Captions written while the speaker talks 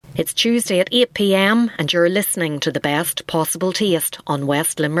It's Tuesday at 8 p.m. and you're listening to The Best Possible Taste on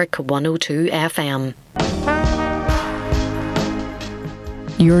West Limerick 102 FM.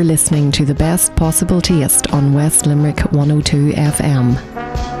 You're listening to The Best Possible Taste on West Limerick 102 FM.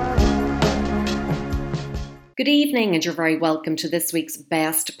 Good evening and you're very welcome to this week's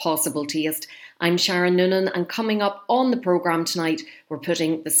Best Possible Taste. I'm Sharon Noonan, and coming up on the programme tonight, we're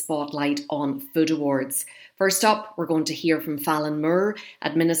putting the spotlight on food awards. First up, we're going to hear from Fallon Moore,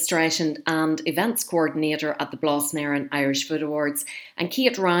 Administration and Events Coordinator at the Bláthnarenn Irish Food Awards, and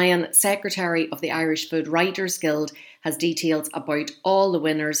Kate Ryan, Secretary of the Irish Food Writers Guild, has details about all the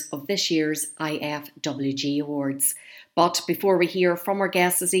winners of this year's IFWG Awards. But before we hear from our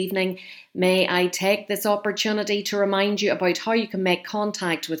guests this evening, may I take this opportunity to remind you about how you can make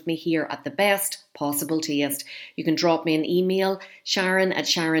contact with me here at The Best Possible Taste. You can drop me an email,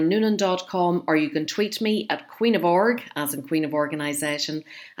 sharon@sharonnoonan.com, or you can tweet me at Queen of Org, as in Queen of Organisation,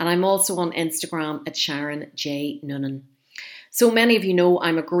 and I'm also on Instagram at Sharon J. Noonan. So many of you know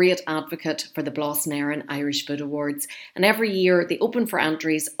I'm a great advocate for the Bláthnarenn Irish Food Awards, and every year they open for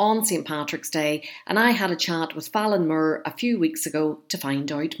entries on St. Patrick's Day, and I had a chat with Fallon Moore a few weeks ago to find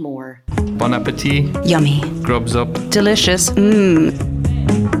out more. Bon appetit. Yummy. Grubs up. Delicious.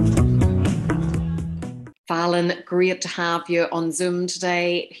 Fallon, great to have you on Zoom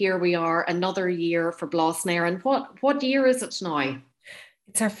today. Here we are, another year for Bláthnarenn. What year is it now?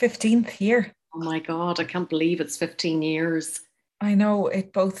 It's our 15th year. Oh my God, I can't believe it's 15 years. I know,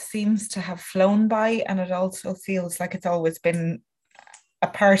 it both seems to have flown by and it also feels like it's always been a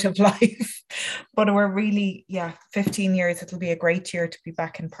part of life. But we're really, 15 years. It'll be a great year to be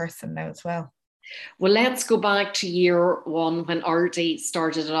back in person now as well. Well, let's go back to year one when Artie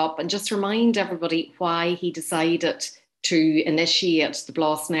started it up and just remind everybody why he decided to initiate the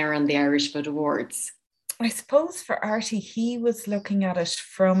Bláthnarenn, the Irish Food Awards. I suppose for Artie, he was looking at it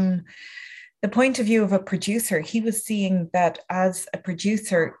from the point of view of a producer. He was seeing that as a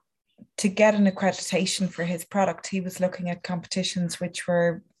producer, to get an accreditation for his product, he was looking at competitions which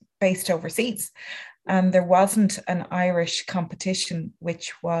were based overseas. And there wasn't an Irish competition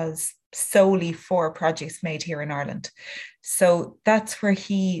which was solely for produce made here in Ireland. So that's where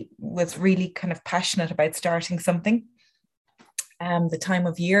he was really kind of passionate about starting something. The time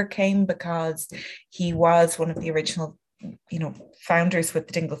of year came because he was one of the original founders with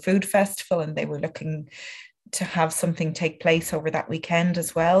the Dingle Food Festival, and they were looking to have something take place over that weekend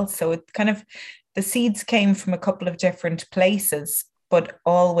as well. So it kind of, the seeds came from a couple of different places, but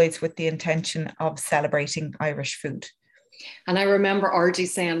always with the intention of celebrating Irish food. And I remember Artie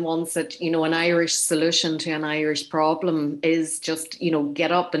saying once that, an Irish solution to an Irish problem is just,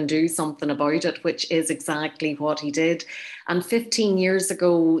 get up and do something about it, which is exactly what he did. And 15 years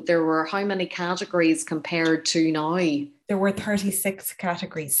ago, there were how many categories compared to now? There were 36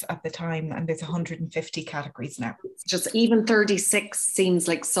 categories at the time, and there's 150 categories now. Just even 36 seems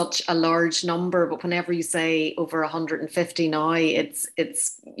like such a large number, but whenever you say over 150 now, it's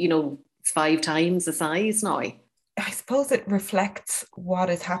 5 times the size now. I suppose it reflects what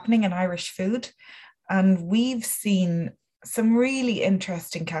is happening in Irish food. And we've seen some really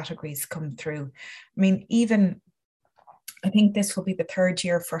interesting categories come through. I mean, I think this will be the third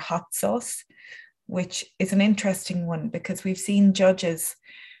year for hot sauce, which is an interesting one because we've seen judges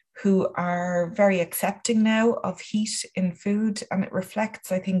who are very accepting now of heat in food, and it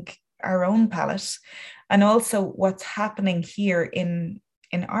reflects, I think, our own palate and also what's happening here in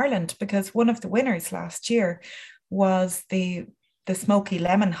Ireland, because one of the winners last year was the smoky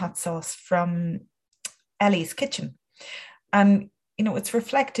lemon hot sauce from Ellie's Kitchen. And, it's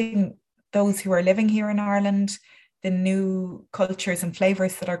reflecting those who are living here in Ireland, the new cultures and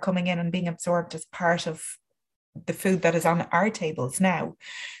flavours that are coming in and being absorbed as part of the food that is on our tables now.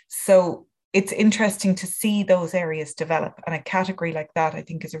 So it's interesting to see those areas develop. And a category like that, I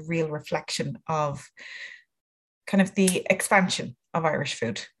think, is a real reflection of kind of the expansion of Irish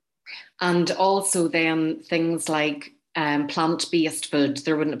food. And also then things like plant-based food,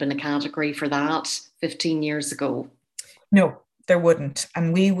 there wouldn't have been a category for that 15 years ago. No, there wouldn't.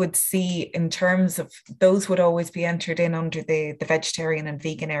 And we would see, in terms of, those would always be entered in under the vegetarian and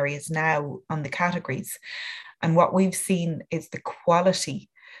vegan areas now on the categories. And what we've seen is the quality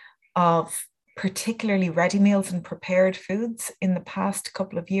of particularly ready meals and prepared foods in the past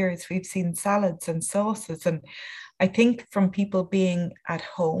couple of years. We've seen salads and sauces. And I think from people being at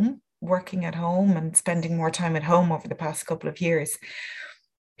home, working at home and spending more time at home over the past couple of years,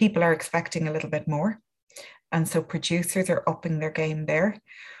 people are expecting a little bit more. And so producers are upping their game there.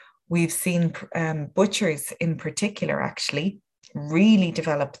 We've seen butchers in particular actually really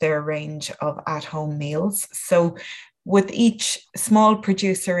develop their range of at-home meals. So with each small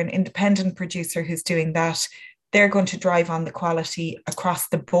producer and independent producer who's doing that, they're going to drive on the quality across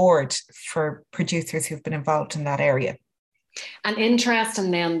the board for producers who've been involved in that area. And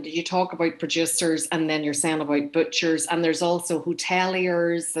interesting then, you talk about producers and then you're saying about butchers, and there's also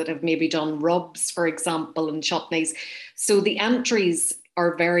hoteliers that have maybe done rubs, for example, and chutneys. So the entries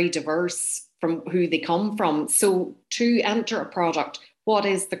are very diverse from who they come from. So to enter a product, what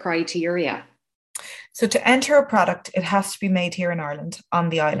is the criteria? So to enter a product, it has to be made here in Ireland, on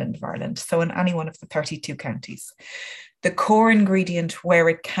the island of Ireland, so in any one of the 32 counties. The core ingredient where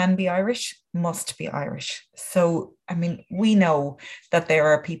it can be Irish must be Irish. So, I mean, we know that there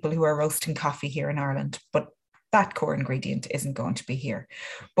are people who are roasting coffee here in Ireland, but that core ingredient isn't going to be here.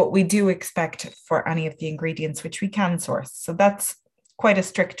 But we do expect for any of the ingredients which we can source. So that's quite a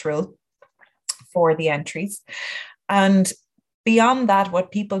strict rule for the entries. And beyond that,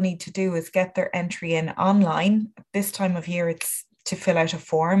 what people need to do is get their entry in online. This time of year, it's to fill out a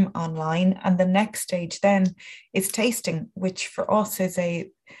form online. And the next stage then is tasting, which for us is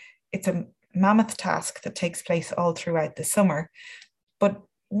it's a mammoth task that takes place all throughout the summer. But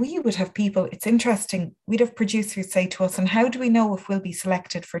we would have people, it's interesting, we'd have producers say to us, and how do we know if we'll be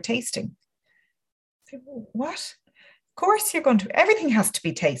selected for tasting? I said, what? Of course you're going to, everything has to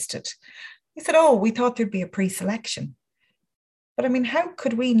be tasted. He said, oh, we thought there'd be a pre-selection. But I mean, how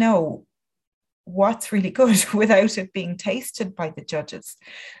could we know what's really good without it being tasted by the judges?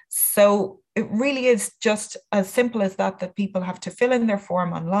 So it really is just as simple as that, that people have to fill in their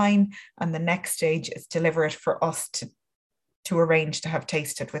form online, and the next stage is deliver it for us to arrange to have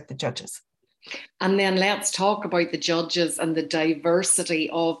tasted with the judges. And then let's talk about the judges and the diversity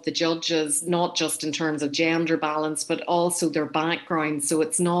of the judges, not just in terms of gender balance, but also their background. So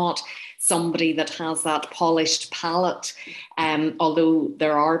it's not somebody that has that polished palate, although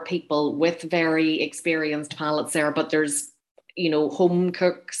there are people with very experienced palates there, but there's, home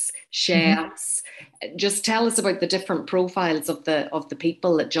cooks, chefs. Mm-hmm. Just tell us about the different profiles of the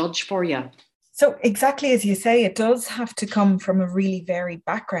people that judge for you. So exactly as you say, it does have to come from a really varied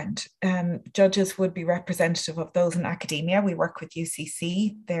background. Judges would be representative of those in academia. We work with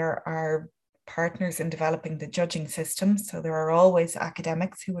UCC. There are partners in developing the judging system. So there are always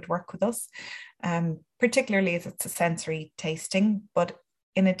academics who would work with us, particularly if it's a sensory tasting. But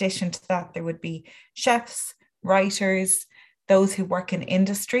in addition to that, there would be chefs, writers, those who work in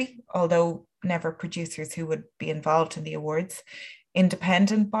industry, although never producers who would be involved in the awards.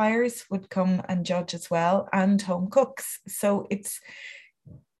 Independent buyers would come and judge as well, and home cooks. So it's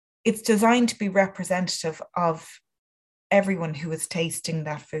designed to be representative of everyone who is tasting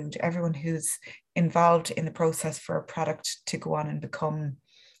that food, everyone who's involved in the process for a product to go on and become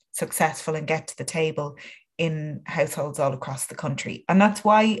successful and get to the table in households all across the country. And that's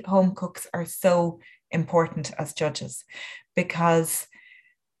why home cooks are so important as judges, because,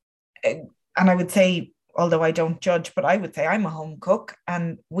 and I would say, although I don't judge, but I would say I'm a home cook,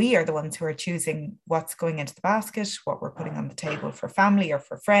 and we are the ones who are choosing what's going into the basket, what we're putting on the table for family or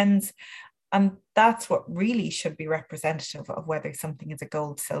for friends. And that's what really should be representative of whether something is a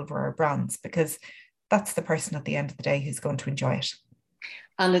gold, silver, or bronze, because that's the person at the end of the day who's going to enjoy it.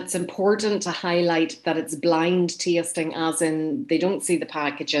 And it's important to highlight that it's blind tasting, as in they don't see the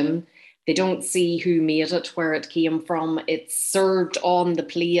packaging. They don't see who made it, where it came from. It's served on the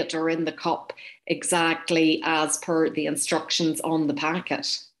plate or in the cup exactly as per the instructions on the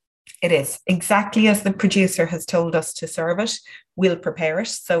packet. It is exactly as the producer has told us to serve it. We'll prepare it.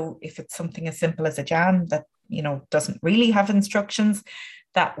 So if it's something as simple as a jam that, doesn't really have instructions,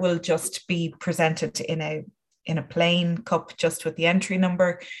 that will just be presented in a plain cup just with the entry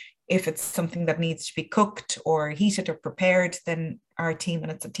number. If it's something that needs to be cooked or heated or prepared, then our team,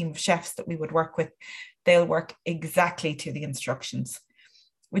 and it's a team of chefs that we would work with, they'll work exactly to the instructions,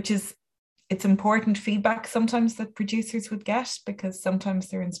 it's important feedback sometimes that producers would get, because sometimes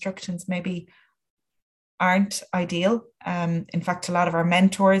their instructions maybe aren't ideal. In fact, a lot of our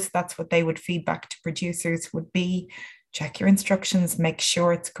mentors, that's what they would feedback to producers would be, check your instructions, make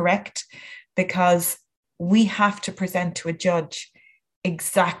sure it's correct, because we have to present to a judge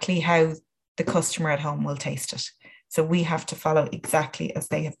exactly how the customer at home will taste it. So we have to follow exactly as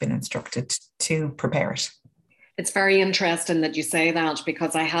they have been instructed to prepare it. It's very interesting that you say that,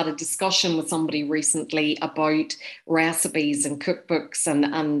 because I had a discussion with somebody recently about recipes and cookbooks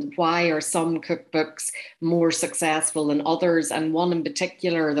and why are some cookbooks more successful than others. And one in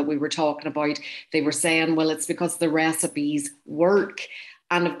particular that we were talking about, they were saying, well, it's because the recipes work.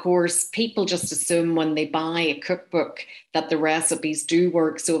 And of course, people just assume when they buy a cookbook that the recipes do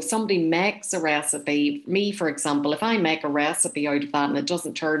work. So if somebody makes a recipe, me, for example, if I make a recipe out of that and it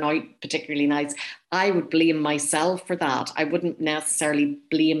doesn't turn out particularly nice, I would blame myself for that. I wouldn't necessarily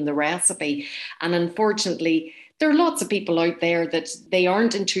blame the recipe. And unfortunately, there are lots of people out there that they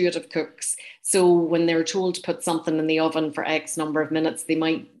aren't intuitive cooks. So when they're told to put something in the oven for X number of minutes, they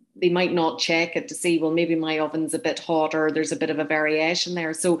might not check it to see, well, maybe my oven's a bit hotter, there's a bit of a variation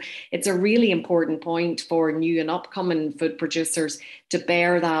there. So it's a really important point for new and upcoming food producers to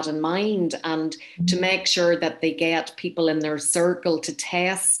bear that in mind and to make sure that they get people in their circle to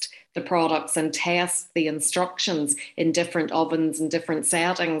test the products and test the instructions in different ovens and different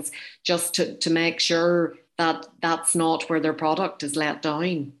settings, just to make sure that that's not where their product is let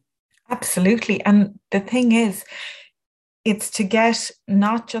down. Absolutely. And the thing is, it's to get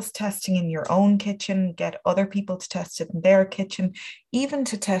not just testing in your own kitchen, get other people to test it in their kitchen, even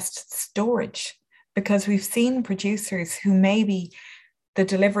to test storage, because we've seen producers who maybe the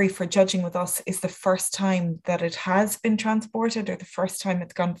delivery for judging with us is the first time that it has been transported or the first time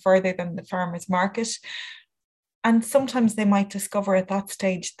it's gone further than the farmer's market. And sometimes they might discover at that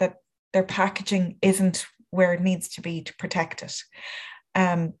stage that their packaging isn't where it needs to be to protect it.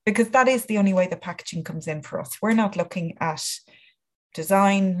 Because that is the only way the packaging comes in for us. We're not looking at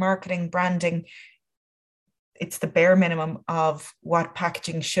design, marketing, branding. It's the bare minimum of what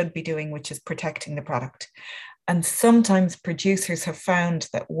packaging should be doing, which is protecting the product. And sometimes producers have found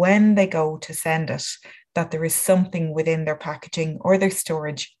that when they go to send it, that there is something within their packaging or their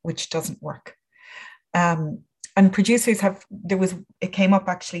storage which doesn't work. And producers it came up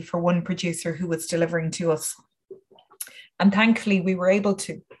actually for one producer who was delivering to us. And thankfully, we were able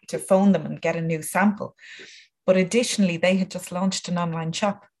to phone them and get a new sample. But additionally, they had just launched an online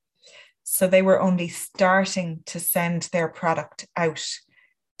shop. So they were only starting to send their product out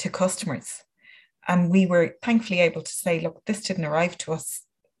to customers. And we were thankfully able to say, look, this didn't arrive to us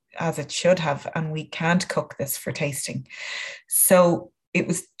as it should have, and we can't cook this for tasting. So it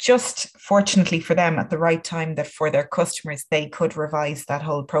was just fortunately for them at the right time that for their customers, they could revise that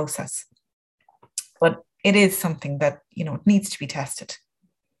whole process. But it is something that, it needs to be tested.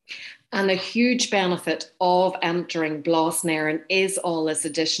 And a huge benefit of entering Blas na Éireann is all this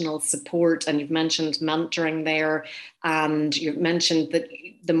additional support. And you've mentioned mentoring there, and you've mentioned that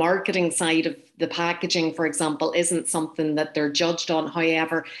the marketing side of the packaging, for example, isn't something that they're judged on.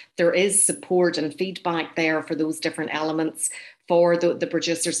 However, there is support and feedback there for those different elements for the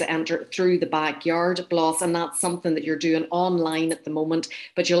producers to enter through the backyard at Blas. And that's something that you're doing online at the moment,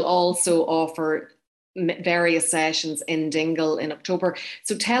 but you'll also offer various sessions in Dingle in October.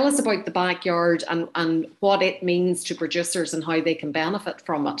 So tell us about the backyard and what it means to producers and how they can benefit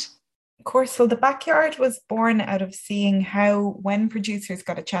from it. Of course, so the backyard was born out of seeing how when producers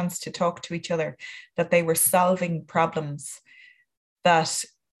got a chance to talk to each other, that they were solving problems that,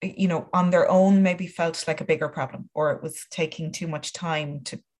 on their own maybe felt like a bigger problem, or it was taking too much time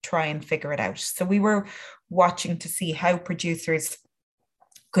to try and figure it out. So we were watching to see how producers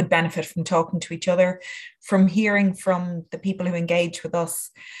could benefit from talking to each other, from hearing from the people who engage with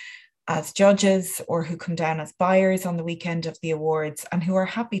us as judges or who come down as buyers on the weekend of the awards and who are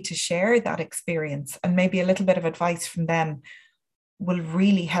happy to share that experience, and maybe a little bit of advice from them will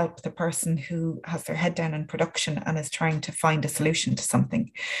really help the person who has their head down in production and is trying to find a solution to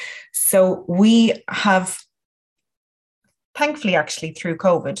something. So we have, thankfully, actually through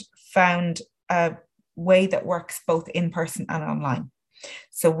COVID, found a way that works both in person and online.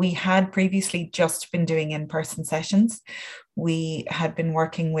 So we had previously just been doing in-person sessions. We had been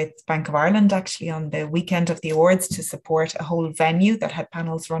working with Bank of Ireland actually on the weekend of the awards to support a whole venue that had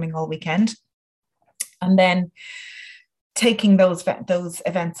panels running all weekend. And then taking those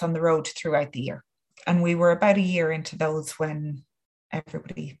events on the road throughout the year. And we were about a year into those when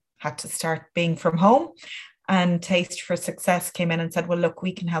everybody had to start being from home. And Taste for Success came in and said, well, look,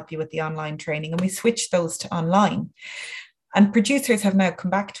 we can help you with the online training. And we switched those to online. And producers have now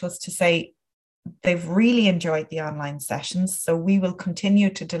come back to us to say they've really enjoyed the online sessions. So we will continue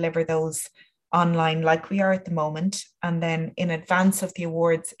to deliver those online like we are at the moment. And then in advance of the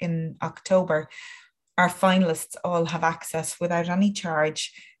awards in October, our finalists all have access without any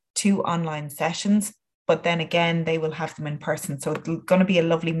charge to online sessions. But then again, they will have them in person. So it's going to be a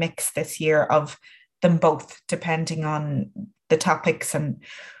lovely mix this year of them both, depending on the topics and,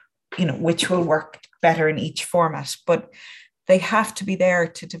 which will work better in each format. But they have to be there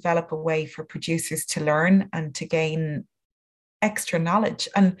to develop a way for producers to learn and to gain extra knowledge.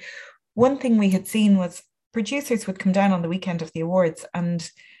 And one thing we had seen was producers would come down on the weekend of the awards and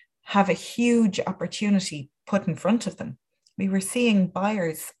have a huge opportunity put in front of them. we were seeing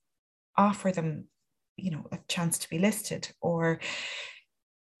buyers offer them, a chance to be listed, or,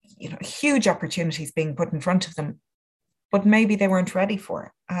 huge opportunities being put in front of them, but maybe they weren't ready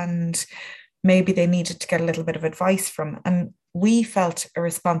for, and maybe they needed to get a little bit of advice from. And we felt a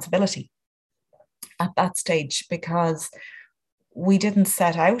responsibility at that stage, because we didn't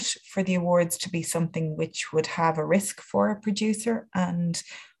set out for the awards to be something which would have a risk for a producer. And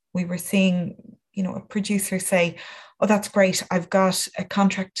we were seeing, a producer say, oh, that's great, I've got a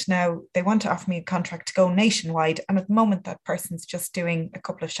contract now. They want to offer me a contract to go nationwide. And at the moment, that person's just doing a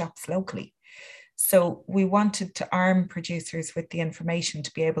couple of shops locally. So we wanted to arm producers with the information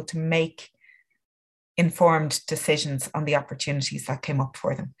to be able to make informed decisions on the opportunities that came up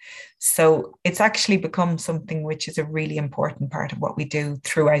for them. So it's actually become something which is a really important part of what we do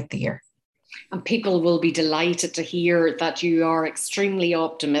throughout the year. And people will be delighted to hear that you are extremely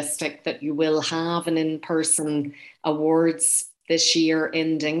optimistic that you will have an in-person awards this year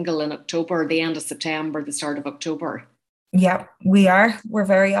in Dingle in October, the end of September, the start of October. Yeah, we are. We're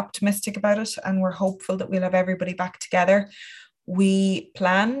very optimistic about it, and we're hopeful that we'll have everybody back together. We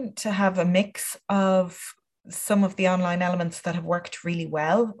plan to have a mix of some of the online elements that have worked really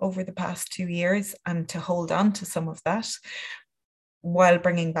well over the past 2 years, and to hold on to some of that, while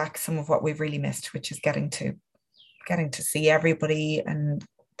bringing back some of what we've really missed, which is getting to see everybody, and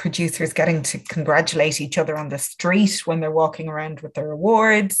producers getting to congratulate each other on the street when they're walking around with their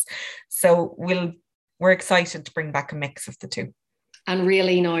awards. So we're excited to bring back a mix of the two. And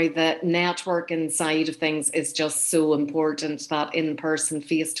really now the networking side of things is just so important, that in-person,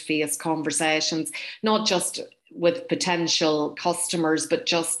 face-to-face conversations, not just with potential customers, but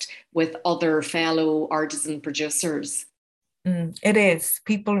just with other fellow artisan producers. It is.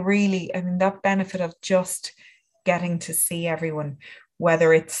 People really, that benefit of just getting to see everyone,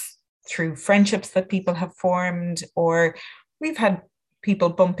 whether it's through friendships that people have formed, or we've had people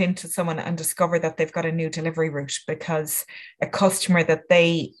bump into someone and discover that they've got a new delivery route because a customer that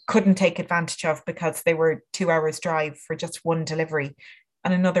they couldn't take advantage of because they were 2 hours drive for just one delivery,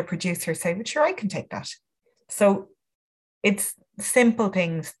 and another producer say, well, sure, I can take that. So it's simple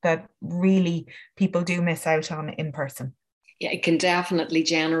things that really people do miss out on in person. Yeah, it can definitely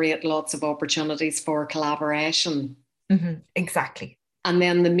generate lots of opportunities for collaboration. Exactly. And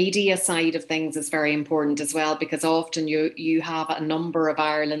then the media side of things is very important as well, because often you have a number of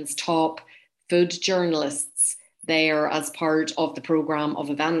Ireland's top food journalists there as part of the programme of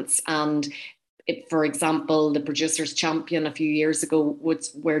events. And for example, the Producers' Champion a few years ago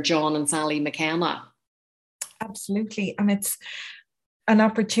were John and Sally McKenna. Absolutely. And it's an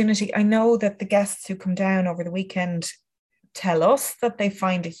opportunity. I know that the guests who come down over the weekend tell us that they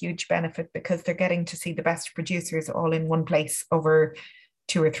find a huge benefit because they're getting to see the best producers all in one place over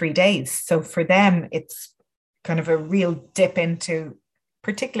 2 or 3 days. So for them, it's kind of a real dip into,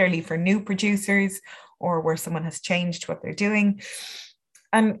 particularly for new producers or where someone has changed what they're doing.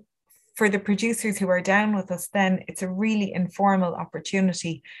 And for the producers who are down with us, then it's a really informal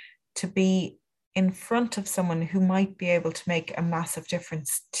opportunity to be in front of someone who might be able to make a massive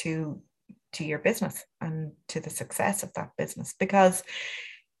difference to your business and to the success of that business. Because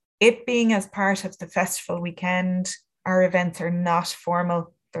it being as part of the festival weekend, our events are not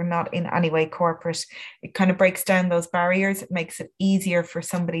formal, they're not in any way corporate. It kind of breaks down those barriers. It makes it easier for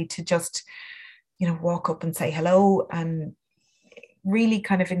somebody to just, walk up and say hello and really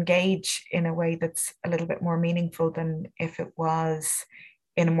kind of engage in a way that's a little bit more meaningful than if it was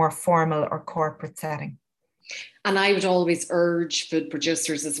in a more formal or corporate setting. And I would always urge food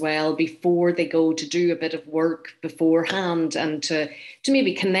producers as well, before they go, to do a bit of work beforehand and to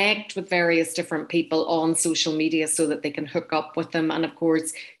maybe connect with various different people on social media so that they can hook up with them. And of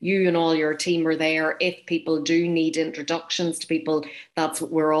course, you and all your team are there. If people do need introductions to people,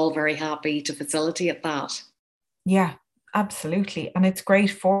 we're all very happy to facilitate that. Yeah, absolutely. And it's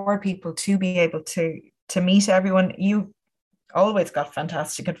great for people to be able to meet everyone. You always got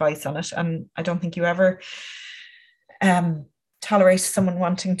fantastic advice on it, and I don't think you ever tolerate someone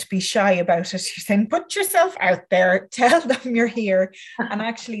wanting to be shy about it. You're saying, put yourself out there, tell them you're here. And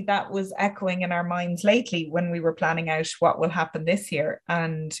actually that was echoing in our minds lately when we were planning out what will happen this year.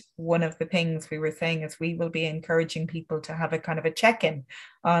 And one of the things we were saying is we will be encouraging people to have a kind of a check-in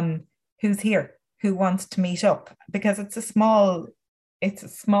on who's here, who wants to meet up, because it's a small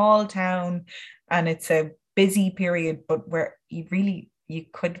town and it's a busy period, but where you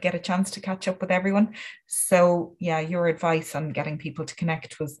could get a chance to catch up with everyone. So yeah, your advice on getting people to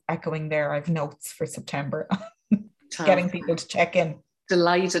connect was echoing there. I've notes for September. Getting people to check in.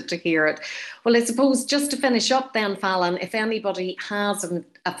 Delighted to hear it. Well, I suppose just to finish up then, Fallon, if anybody has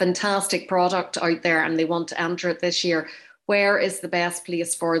a fantastic product out there and they want to enter it this year, where is the best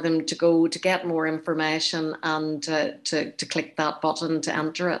place for them to go to get more information and to click that button to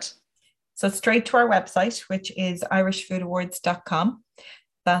enter it? So straight to our website, which is irishfoodawards.com.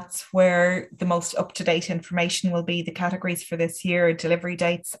 That's where the most up-to-date information will be, the categories for this year, delivery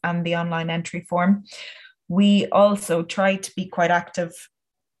dates, and the online entry form. We also try to be quite active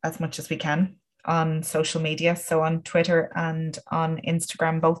as much as we can on social media. So on Twitter and on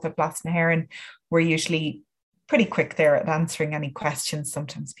Instagram, both at Blas na hÉireann, we're usually pretty quick there at answering any questions.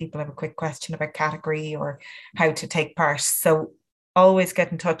 Sometimes people have a quick question about category or how to take part. So always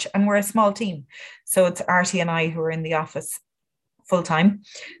get in touch. And we're a small team. So it's Artie and I who are in the office full time.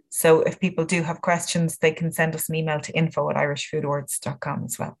 So if people do have questions, they can send us an email to info@irishfoodawards.com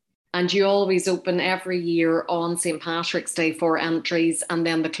as well. And you always open every year on St. Patrick's Day for entries, and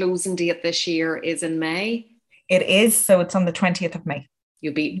then the closing date this year is in May? It is, so it's on the 20th of May.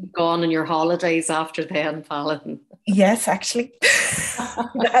 You'll be gone on your holidays after then, Fallon. Yes, actually.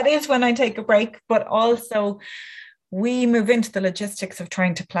 That is when I take a break, but also we move into the logistics of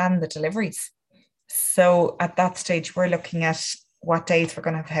trying to plan the deliveries. So at that stage, we're looking at what days we're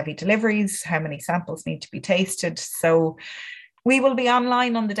going to have heavy deliveries, how many samples need to be tasted. So we will be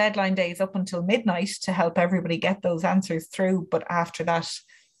online on the deadline days up until midnight to help everybody get those answers through. But after that,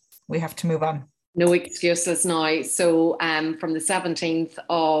 we have to move on. No excuses now. So from the 17th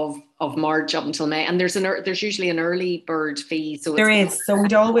of March up until May, and there's usually an early bird fee. So there is. So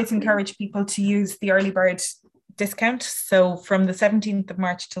we'd always encourage people to use the early bird discount. So from the 17th of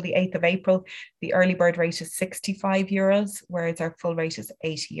March till the 8th of April, the early bird rate is €65, whereas our full rate is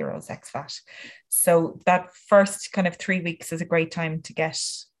 €80 ex VAT. So that first kind of 3 weeks is a great time to get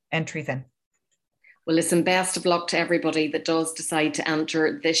entries in. Well, listen, best of luck to everybody that does decide to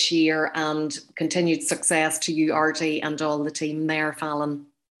enter this year, and continued success to you, Artie, and all the team there, Fallon.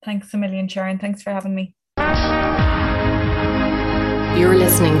 Thanks a million, Sharon. Thanks for having me. You're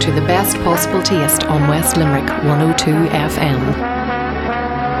listening to The Best Possible Taste on West Limerick 102 FM.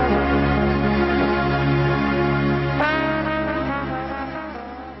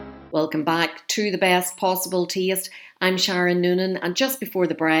 Welcome back to The Best Possible Taste. I'm Sharon Noonan, and just before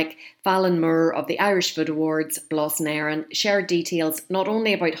the break, Fallon Moore of the Irish Food Awards, Blas na hÉireann, shared details not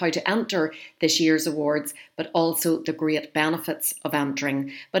only about how to enter this year's awards, but also the great benefits of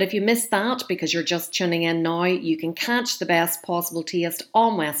entering. But if you missed that because you're just tuning in now, you can catch The Best Possible Taste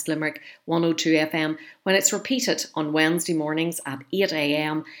on West Limerick 102 FM when it's repeated on Wednesday mornings at 8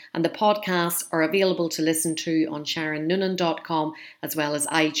 a.m. And the podcasts are available to listen to on SharonNoonan.com, as well as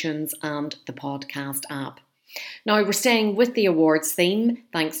iTunes and the podcast app. Now, we're staying with the awards theme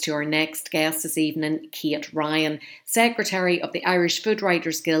thanks to our next guest this evening, Kate Ryan, Secretary of the Irish Food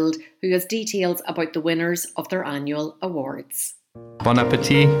Writers Guild, who has details about the winners of their annual awards. Bon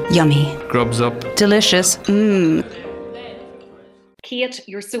appetit. Yummy. Grubs up. Delicious. Kate,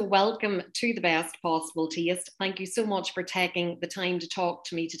 you're so welcome to The Best Possible Taste. Thank you so much for taking the time to talk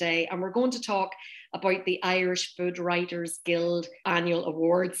to me today. And we're going to talk about the Irish Food Writers Guild annual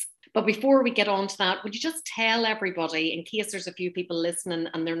awards. But before we get on to that, would you just tell everybody, in case there's a few people listening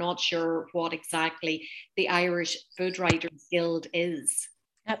and they're not sure what exactly the Irish Food Writers Guild is?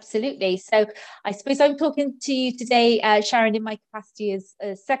 Absolutely. So I suppose I'm talking to you today, Sharon, in my capacity as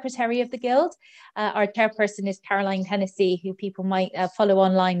Secretary of the Guild. Our chairperson is Caroline Hennessy, who people might follow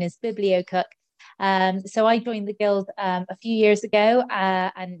online as BiblioCook. So I joined the Guild a few years ago,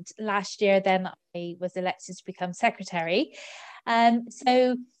 and last year then I was elected to become Secretary.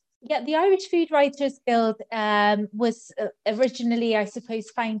 Yeah, the Irish Food Writers Guild was originally, I suppose,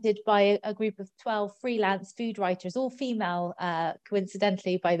 founded by a group of 12 freelance food writers, all female,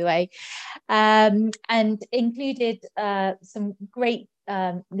 coincidentally, by the way, and included some great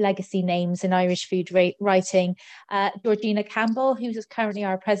legacy names in Irish food writing. Georgina Campbell, who's currently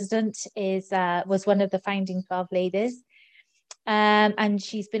our president, was one of the founding 12 ladies. And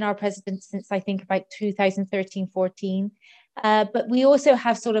she's been our president since I think about 2013-14. But we also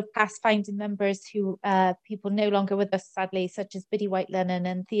have sort of past founding members who people no longer with us, sadly, such as Biddy White-Lennon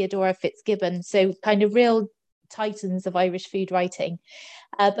and Theodora Fitzgibbon. So kind of real titans of Irish food writing.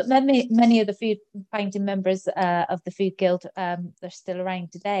 But many of the food founding members of the Food Guild are still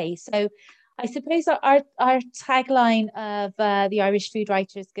around today. So I suppose our tagline of the Irish Food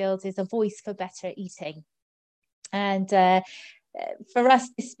Writers Guild is a voice for better eating. And for us,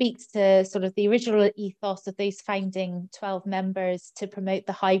 this speaks to sort of the original ethos of those founding 12 members to promote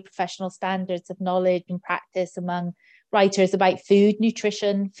the high professional standards of knowledge and practice among writers about food,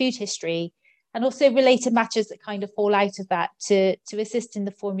 nutrition, food history, and also related matters that kind of fall out of that to assist in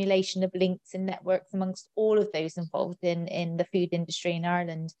the formulation of links and networks amongst all of those involved in the food industry in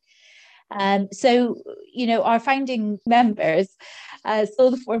Ireland. So, our founding members saw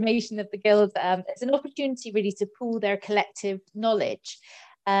the formation of the Guild as an opportunity really to pool their collective knowledge,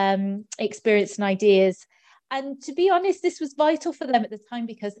 experience and ideas. And to be honest, this was vital for them at the time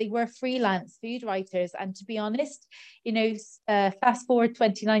because they were freelance food writers. And to be honest, fast forward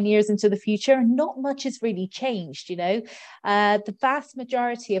 29 years into the future, not much has really changed. The vast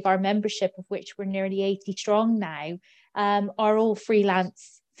majority of our membership, of which we're nearly 80 strong now, are all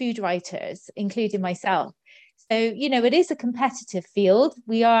freelance food writers, including myself. So, it is a competitive field.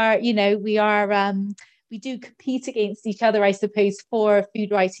 We do compete against each other, I suppose, for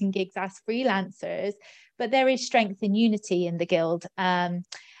food writing gigs as freelancers, but there is strength and unity in the Guild. And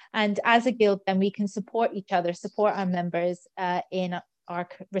as a Guild, then we can support each other, support our members in our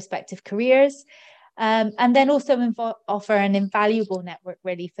respective careers. And then also offer an invaluable network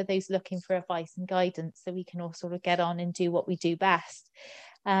really for those looking for advice and guidance, so we can all sort of get on and do what we do best.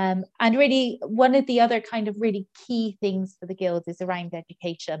 And really, one of the other kind of really key things for the Guild is around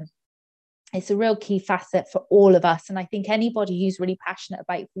education. It's a real key facet for all of us. And I think anybody who's really passionate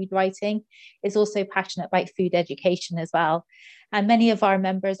about food writing is also passionate about food education as well. And many of our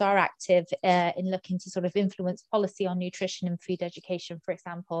members are active in looking to sort of influence policy on nutrition and food education, for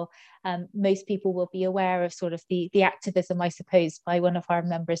example. Most people will be aware of sort of the activism, I suppose, by one of our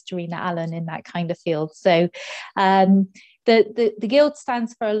members, Dorina Allen, in that kind of field. So the Guild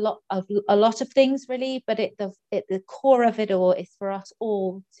stands for a lot of things, really, but at the core of it all is for us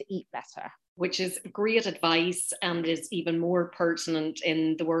all to eat better. Which is great advice and is even more pertinent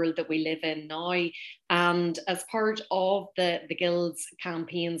in the world that we live in now. And as part of the Guild's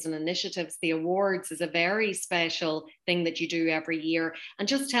campaigns and initiatives, the awards is a very special thing that you do every year. And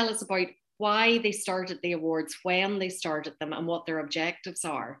just tell us about why they started the awards, when they started them, and what their objectives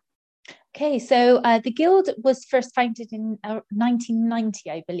are. Okay, so the Guild was first founded in 1990,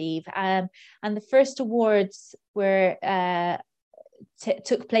 I believe, and the first awards were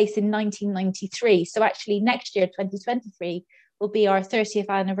took place in 1993. So actually next year, 2023, will be our 30th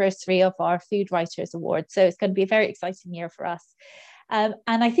anniversary of our Food Writers Award. So it's going to be a very exciting year for us. And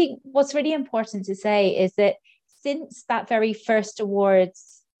I think what's really important to say is that since that very first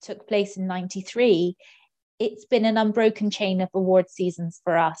awards took place in 93, it's been an unbroken chain of award seasons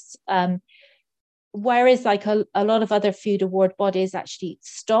for us. Whereas like a lot of other food award bodies actually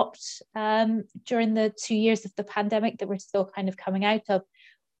stopped during the 2 years of the pandemic that we're still kind of coming out of,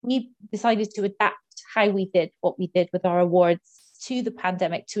 we decided to adapt how we did what we did with our awards to the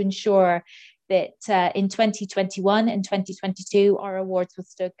pandemic to ensure that in 2021 and 2022, our awards would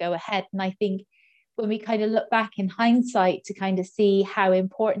still go ahead. And I think when we kind of look back in hindsight to kind of see how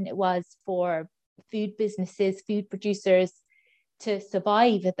important it was for food businesses, food producers, to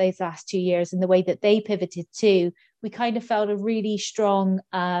survive at those last 2 years and the way that they pivoted too, we kind of felt a really strong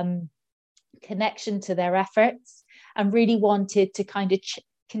connection to their efforts and really wanted to kind of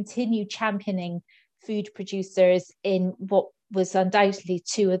continue championing food producers in what was undoubtedly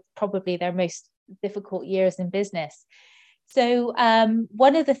two of probably their most difficult years in business. So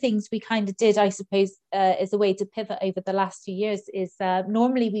one of the things we kind of did, I suppose, as a way to pivot over the last 2 years is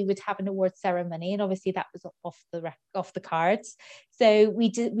normally we would have an award ceremony, and obviously that was off the cards. So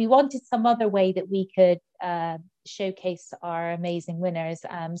we wanted some other way that we could showcase our amazing winners.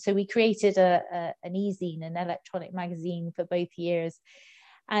 So we created an e-zine, an electronic magazine for both years.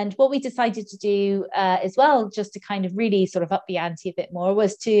 And what we decided to do as well, just to kind of really sort of up the ante a bit more,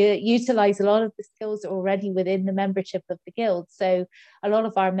 was to utilize a lot of the skills already within the membership of the Guild. So a lot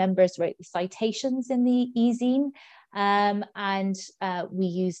of our members wrote the citations in the e-zine, and we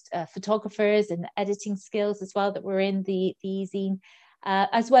used photographers and editing skills as well that were in the e-zine,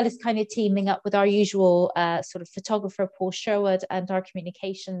 as well as kind of teaming up with our usual sort of photographer, Paul Sherwood, and our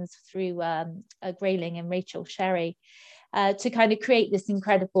communications through Grayling and Rachel Sherry. To kind of create this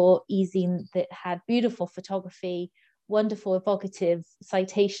incredible e-zine that had beautiful photography, wonderful evocative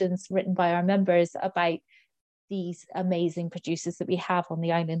citations written by our members about these amazing producers that we have on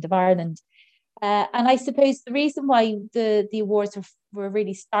the island of Ireland. And I suppose the reason why the awards were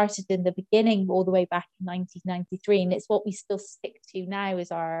really started in the beginning, all the way back in 1993, and it's what we still stick to now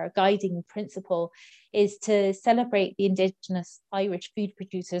as our guiding principle, is to celebrate the Indigenous Irish food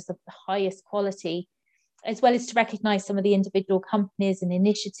producers of the highest quality, as well as to recognise some of the individual companies and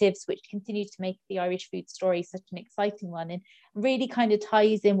initiatives which continue to make the Irish food story such an exciting one, and really kind of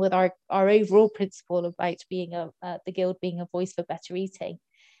ties in with our overall principle about being the Guild being a voice for better eating.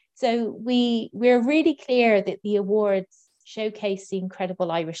 So we're really clear that the awards showcase the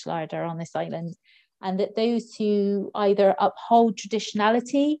incredible Irish larder on this island, and that those who either uphold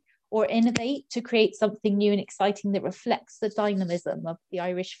traditionality or innovate to create something new and exciting that reflects the dynamism of the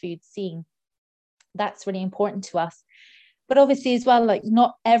Irish food scene. That's really important to us. But obviously as well, like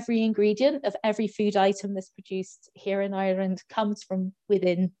not every ingredient of every food item that's produced here in Ireland comes from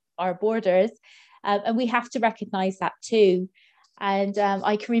within our borders. And we have to recognise that too. And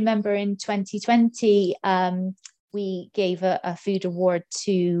I can remember in 2020, we gave a food award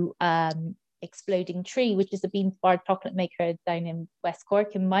to Exploding Tree, which is a bean-fired chocolate maker down in West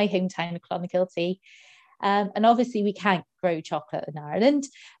Cork, in my hometown of Clonakilty. And obviously we can't grow chocolate in Ireland,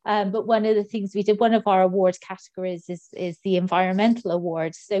 but one of the things we did, one of our award categories is the environmental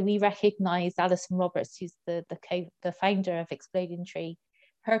award. So we recognised Alison Roberts, who's the founder of Exploding Tree,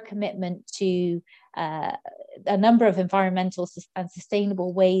 her commitment to a number of environmental and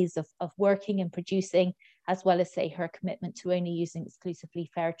sustainable ways of working and producing, as well as say her commitment to only using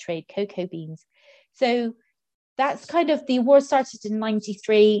exclusively fair trade cocoa beans. So that's kind of, the award started in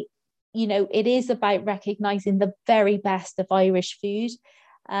 '93. You know, it is about recognising the very best of Irish food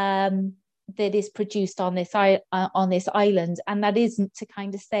that is produced on this island, and that isn't to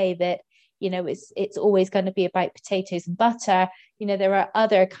kind of say that, you know, it's always going to be about potatoes and butter. You know, there are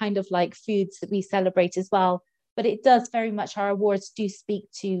other kind of like foods that we celebrate as well, but it does very much, our awards do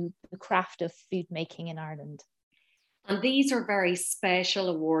speak to the craft of food making in Ireland. And these are very special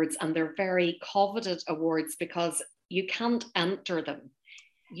awards, and they're very coveted awards because you can't enter them.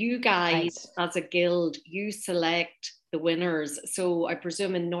 You guys, right, as a guild, you select the winners. So I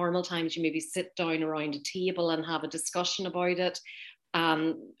presume in normal times you maybe sit down around a table and have a discussion about it.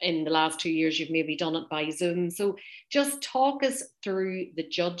 In the last 2 years, you've maybe done it by Zoom. So just talk us through the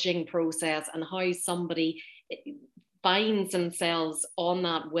judging process and how somebody finds themselves on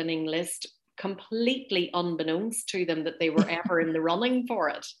that winning list, completely unbeknownst to them that they were ever in the running for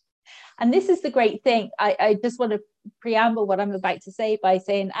it. And this is the great thing. I just want to preamble what I'm about to say by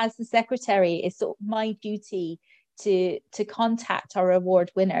saying, as the secretary, it's sort of my duty to contact our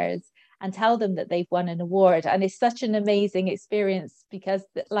award winners and tell them that they've won an award. And it's such an amazing experience because,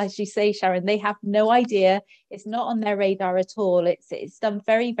 like you say, Sharon, they have no idea. It's not on their radar at all. It's done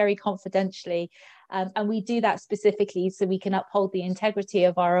very, very confidentially. And we do that specifically so we can uphold the integrity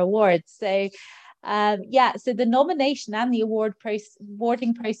of our awards. So so the nomination and the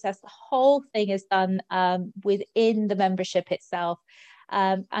awarding process, the whole thing is done within the membership itself.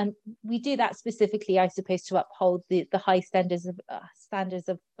 And we do that specifically, I suppose, to uphold the high standards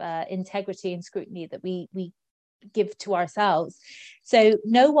of integrity and scrutiny that we give to ourselves. So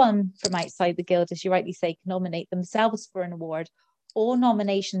no one from outside the guild, as you rightly say, can nominate themselves for an award. All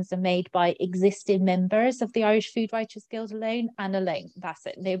nominations are made by existing members of the Irish Food Writers Guild alone and alone. That's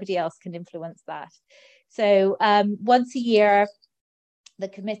it. Nobody else can influence that. So once a year, the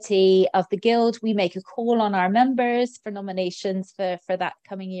committee of the guild, we make a call on our members for nominations for that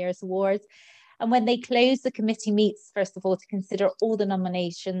coming year's awards. And when they close, the committee meets, first of all, to consider all the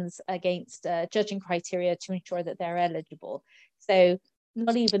nominations against judging criteria to ensure that they're eligible. So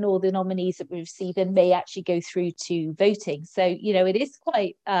not even all the nominees that we receive in may actually go through to voting. So, you know, it is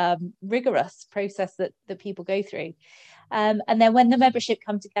quite rigorous process that people go through. And then when the membership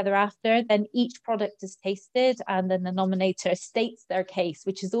come together after, then each product is tasted and then the nominator states their case,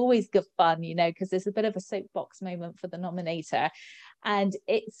 which is always good fun, you know, because there's a bit of a soapbox moment for the nominator. And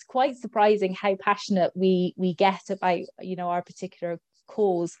it's quite surprising how passionate we get about, you know, our particular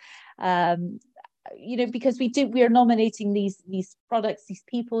cause. You know, because we are nominating these products, these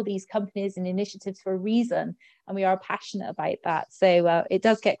people, these companies and initiatives for a reason, and we are passionate about that. So it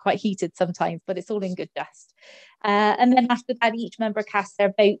does get quite heated sometimes, but it's all in good jest. And then after that, each member casts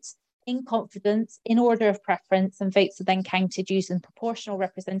their vote in confidence, in order of preference, and votes are then counted using proportional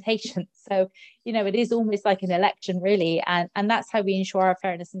representation. So, you know, it is almost like an election, really, and that's how we ensure our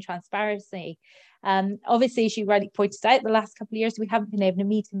fairness and transparency. Obviously, as you rightly pointed out, the last couple of years we haven't been able to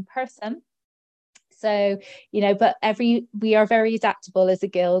meet in person. So, you know, but we are very adaptable as a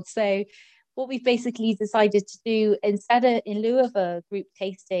guild. So what we've basically decided to do, instead of, in lieu of a group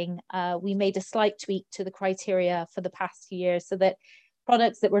tasting, we made a slight tweak to the criteria for the past 2 years so that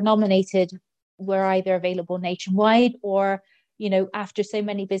products that were nominated were either available nationwide or, you know, after so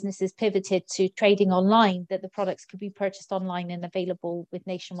many businesses pivoted to trading online, that the products could be purchased online and available with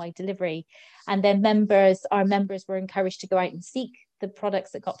nationwide delivery. And then our members were encouraged to go out and seek the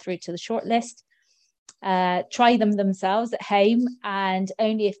products that got through to the shortlist, try them themselves at home, and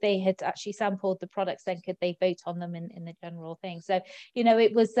only if they had actually sampled the products then could they vote on them in the general thing. So, you know,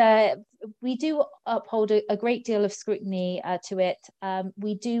 it was we do uphold a great deal of scrutiny to it.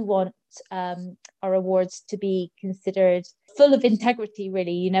 We do want our awards to be considered full of integrity,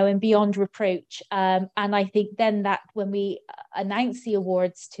 really, you know, and beyond reproach. And I think then that when we announce the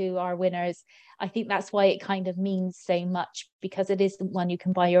awards to our winners, I think that's why it kind of means so much, because it isn't one you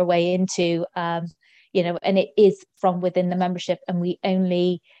can buy your way into, you know, and it is from within the membership. And we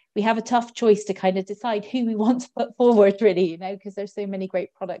have a tough choice to kind of decide who we want to put forward, really, you know, because there's so many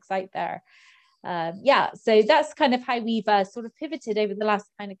great products out there. So that's kind of how we've sort of pivoted over the last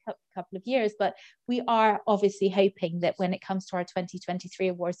kind of couple of years. But we are obviously hoping that when it comes to our 2023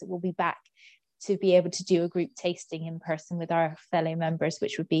 awards, that we'll be back to be able to do a group tasting in person with our fellow members,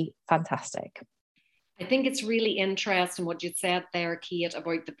 which would be fantastic. I think it's really interesting what you said there, Kate,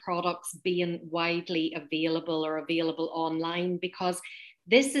 about the products being widely available or available online, because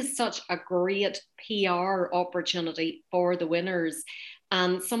this is such a great PR opportunity for the winners.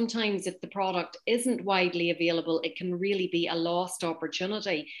 And sometimes if the product isn't widely available, it can really be a lost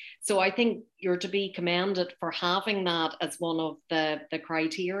opportunity. So I think you're to be commended for having that as one of the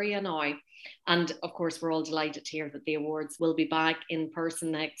criteria now. And of course, we're all delighted to hear that the awards will be back in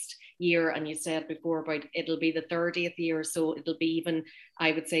person next year. And you said before about it'll be the 30th year, so it'll be even,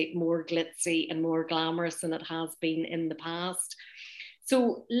 I would say, more glitzy and more glamorous than it has been in the past.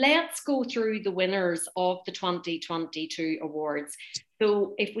 So let's go through the winners of the 2022 awards.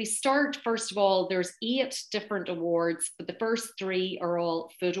 So if we start, first of all, there's 8 different awards, but the first 3 are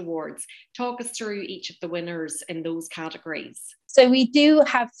all food awards. Talk us through each of the winners in those categories. So we do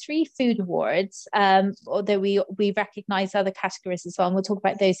have 3 food awards, although we recognise other categories as well, and we'll talk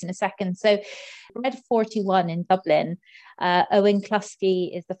about those in a second. So Bread 41 in Dublin, Owen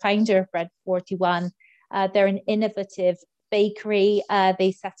Cluskey is the founder of Bread 41. They're an innovative bakery.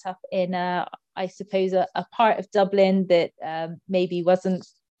 They set up in I suppose a part of Dublin that maybe wasn't,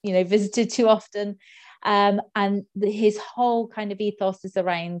 you know, visited too often, and his whole kind of ethos is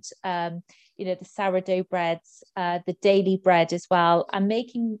around you know, the sourdough breads, the daily bread as well, and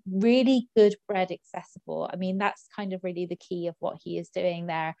making really good bread accessible. I mean, that's kind of really the key of what he is doing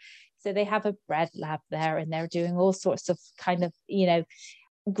there. So they have a bread lab there, and they're doing all sorts of kind of, you know,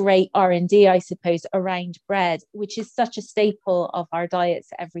 great R&D, I suppose, around bread, which is such a staple of our diets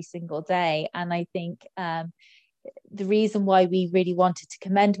every single day. And I think the reason why we really wanted to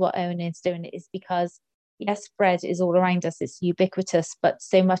commend what Owen is doing is because, yes, bread is all around us, it's ubiquitous, but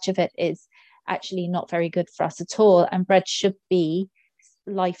so much of it is actually not very good for us at all. And bread should be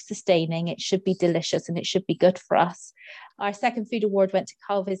life-sustaining, it should be delicious, and it should be good for us. Our second food award went to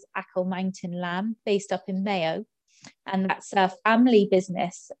Calvis Achill Mountain Lamb, based up in Mayo. And that's a family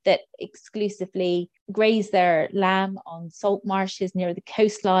business that exclusively graze their lamb on salt marshes near the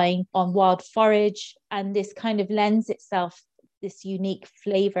coastline, on wild forage. And this kind of lends itself this unique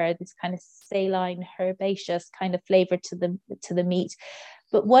flavor, this kind of saline, herbaceous kind of flavor to the meat.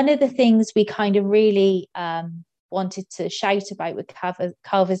 But one of the things we kind of really wanted to shout about with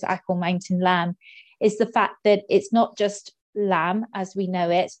Calvis Achill Mountain Lamb is the fact that it's not just lamb as we know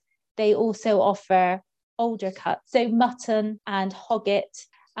it. They also offer older cuts, so mutton and hogget.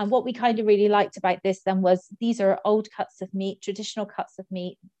 And what we kind of really liked about this then was these are old cuts of meat, traditional cuts of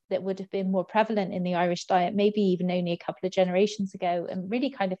meat that would have been more prevalent in the Irish diet, maybe even only a couple of generations ago, and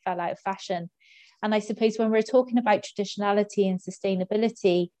really kind of fell out of fashion. And I suppose when we're talking about traditionality and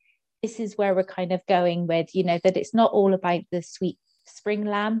sustainability, this is where we're kind of going with, you know, that it's not all about the sweet spring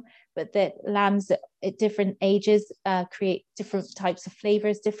lamb, but that lambs at different ages create different types of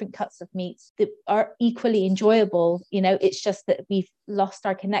flavors, different cuts of meats that are equally enjoyable. You know, it's just that we've lost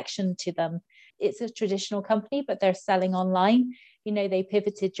our connection to them. It's a traditional company, but they're selling online. You know, they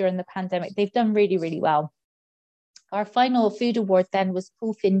pivoted during the pandemic. They've done really, really well. Our final food award then was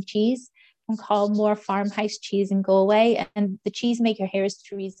Coolfin Cheese from Carlmore Farmhouse Cheese in Galway. And the cheesemaker here is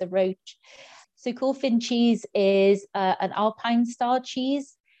Theresa Roach. So Coolfin cheese is an Alpine style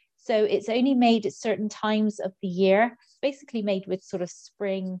cheese. So it's only made at certain times of the year. It's basically made with sort of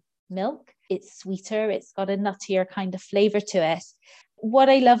spring milk. It's sweeter. It's got a nuttier kind of flavor to it. What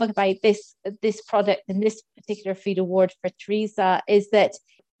I love about this product and this particular food award for Theresa is that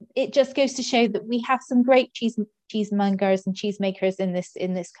it just goes to show that we have some great cheesemongers and cheesemakers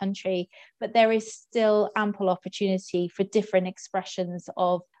in this country, but there is still ample opportunity for different expressions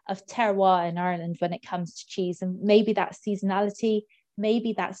of terroir in Ireland when it comes to cheese. And maybe that's seasonality,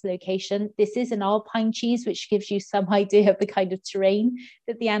 maybe that's location. This is an Alpine cheese, which gives you some idea of the kind of terrain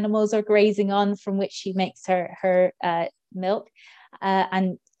that the animals are grazing on, from which she makes her milk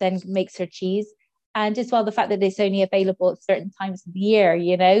and then makes her cheese. And as well, the fact that it's only available at certain times of the year,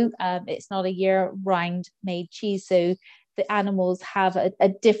 you know, it's not a year-round made cheese. So the animals have a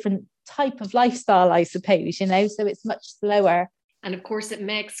different type of lifestyle, I suppose, you know, so it's much slower And of course, it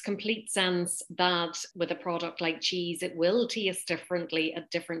makes complete sense that with a product like cheese, it will taste differently at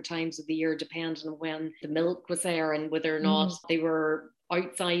different times of the year, depending on when the milk was there and whether or not they were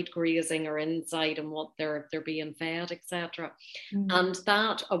outside grazing or inside and what they're being fed, etc. And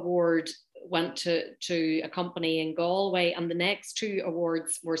that award went to a company in Galway, and the next two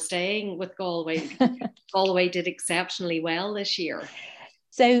awards were staying with Galway. Galway did exceptionally well this year.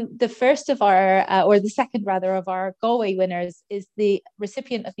 So the first of our, or the second rather, of our Galway winners is the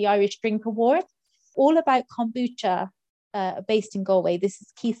recipient of the Irish Drink Award, all about kombucha, based in Galway. This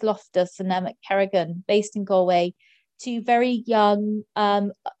is Keith Loftus and Emmet Kerrigan, based in Galway, two very young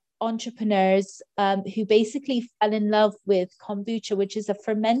entrepreneurs who basically fell in love with kombucha, which is a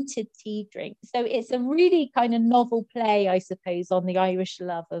fermented tea drink. So it's a really kind of novel play, I suppose, on the Irish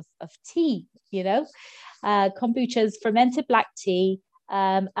love of tea, you know. Kombucha is fermented black tea.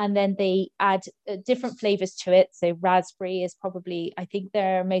 And then they add different flavors to it. So raspberry is probably, I think,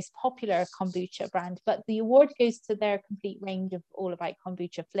 their most popular kombucha brand, but the award goes to their complete range of all about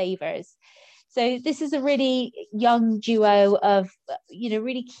kombucha flavors. So this is a really young duo of, you know,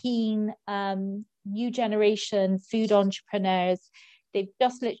 really keen new generation food entrepreneurs. They've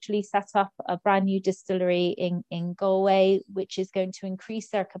just literally set up a brand new distillery in Galway, which is going to increase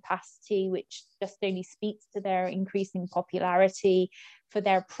their capacity, which just only speaks to their increasing popularity for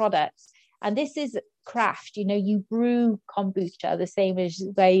their products. And this is craft, you know, you brew kombucha the same as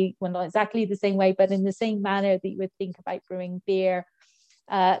way, well, not exactly the same way, but in the same manner that you would think about brewing beer,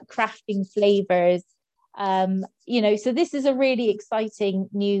 crafting flavors. You know, so this is a really exciting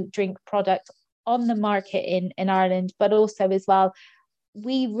new drink product on the market in Ireland, but also as well,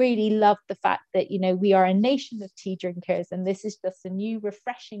 we really love the fact that, you know, we are a nation of tea drinkers, and this is just a new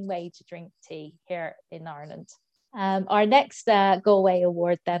refreshing way to drink tea here in Ireland. Our next Galway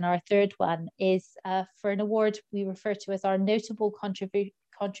award, then, our third one, is for an award we refer to as our Notable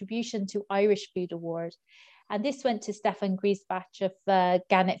Contribution to Irish Food Award. And this went to Stefan Griesbach of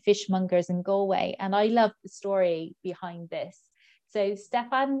Gannet Fishmongers in Galway. And I love the story behind this. So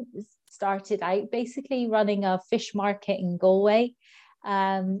Stefan started out basically running a fish market in Galway,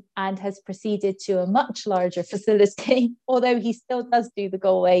 and has proceeded to a much larger facility, although he still does do the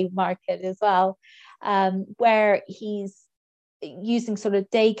Galway market as well, where he's using sort of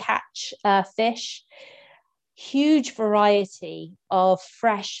day catch fish, huge variety of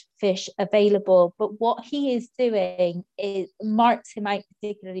fresh fish available. But what he is doing is marks him out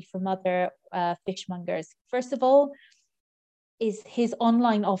particularly from other fishmongers. First of all, is his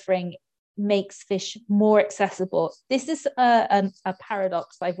online offering makes fish more accessible. This is a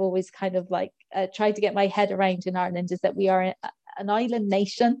paradox I've always kind of like tried to get my head around in Ireland, is that we are an island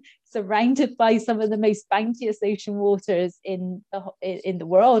nation surrounded by some of the most bounteous ocean waters in the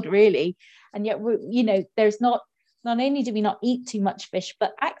world, really, and yet we're, you know, there's not only do we not eat too much fish,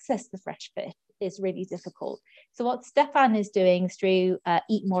 but access to fresh fish is really difficult. So what Stefan is doing through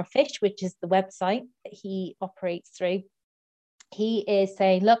Eat More Fish, which is the website that he operates through, he is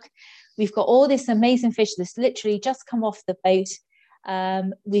saying, look, we've got all this amazing fish that's literally just come off the boat.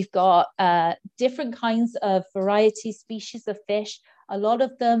 We've got different kinds of variety species of fish. A lot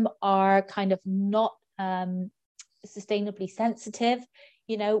of them are kind of not sustainably sensitive,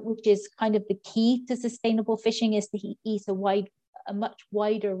 you know, which is kind of the key to sustainable fishing, is to eat a much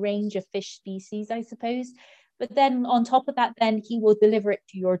wider range of fish species, I suppose. But then on top of that, then he will deliver it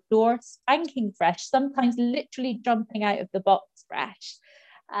to your door, spanking fresh, sometimes literally jumping out of the box fresh.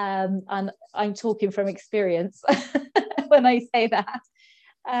 And I'm talking from experience when I say that.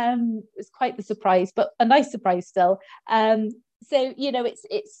 It's quite the surprise, but a nice surprise still. So, you know,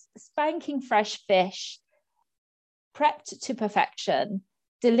 it's spanking fresh fish, prepped to perfection,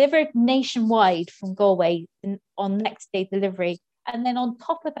 delivered nationwide from Galway on next day delivery. And then on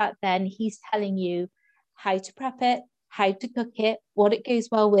top of that, then he's telling you how to prep it, how to cook it, what it goes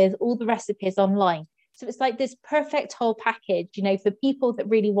well with, all the recipes online. So it's like this perfect whole package, you know, for people that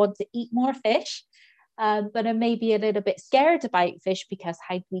really want to eat more fish, but are maybe a little bit scared about fish because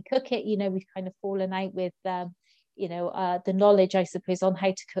how do we cook it? You know, we've kind of fallen out with, you know, the knowledge, I suppose, on how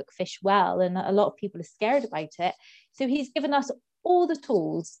to cook fish well. And a lot of people are scared about it. So he's given us all the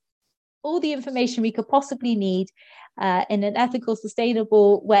tools, all the information we could possibly need in an ethical,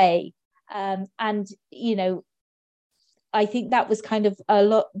 sustainable way. And, you know, I think that was kind of a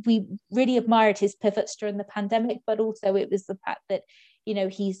lot. We really admired his pivots during the pandemic, but also it was the fact that, you know,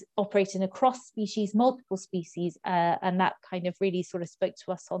 he's operating across species, multiple species, and that kind of really sort of spoke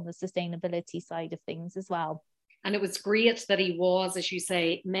to us on the sustainability side of things as well. And it was great that he was, as you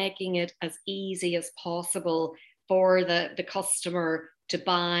say, making it as easy as possible for the customer to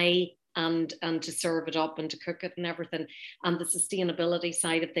buy and to serve it up and to cook it and everything. And the sustainability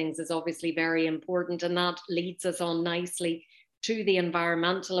side of things is obviously very important. And that leads us on nicely to the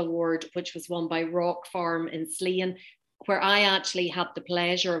environmental award, which was won by Rock Farm in Slane, where I actually had the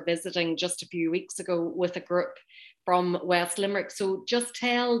pleasure of visiting just a few weeks ago with a group from West Limerick. So just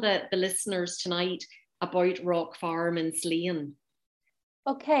tell the listeners tonight about Rock Farm in Slane.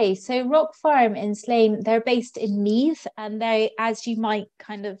 Okay, so Rock Farm in Slane, they're based in Meath, and they, as you might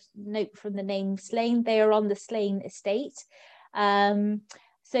kind of note from the name Slane, they are on the Slane estate. So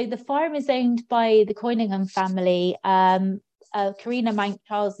the farm is owned by the Coyningham family. Karina Mount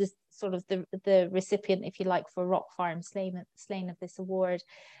Charles is sort of the recipient, if you like, for Rock Farm Slane of this award.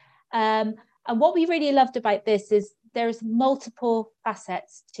 And what we really loved about this is there's multiple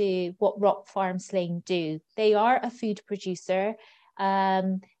facets to what Rock Farm Slane do. They are a food producer.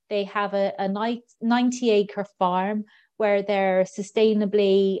 They have a 90-acre farm where they're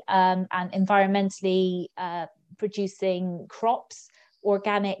sustainably and environmentally producing crops,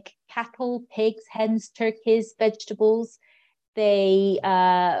 organic cattle, pigs, hens, turkeys, vegetables. They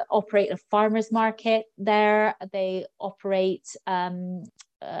operate a farmer's market there. They operate a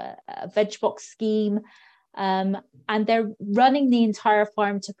veg box scheme. And they're running the entire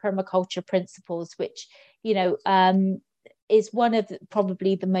farm to permaculture principles, which, is one of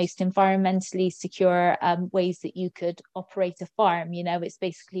probably the most environmentally secure ways that you could operate a farm. It's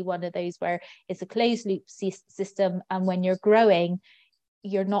basically one of those where it's a closed loop system. And when you're growing,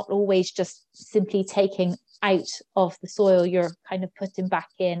 you're not always just simply taking out of the soil, you're kind of putting back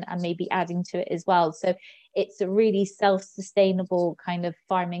in and maybe adding to it as well. So it's a really self-sustainable kind of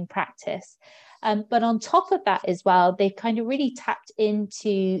farming practice. But on top of that as well, they've kind of really tapped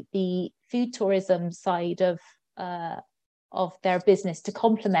into the food tourism side of their business to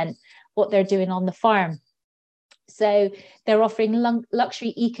complement what they're doing on the farm. So they're offering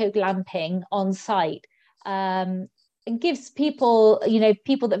luxury eco glamping on site, and gives people,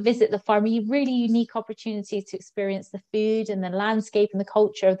 people that visit the farm a really unique opportunity to experience the food and the landscape and the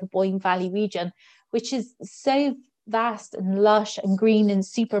culture of the Boyne Valley region, which is so vast and lush and green and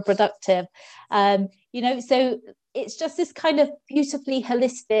super productive. So it's just this kind of beautifully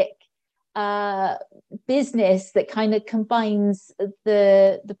holistic business that kind of combines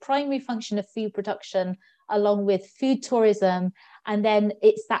the primary function of food production along with food tourism, and then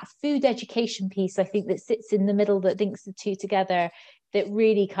it's that food education piece, I think, that sits in the middle that links the two together, that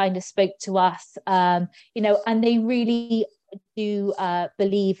really kind of spoke to us. And they really do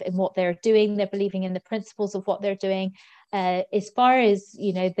believe in what they're doing. They're believing in the principles of what they're doing. As far as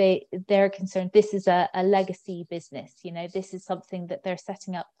they're concerned, this is a legacy business. This is something that they're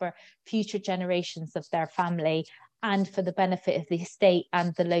setting up for future generations of their family and for the benefit of the estate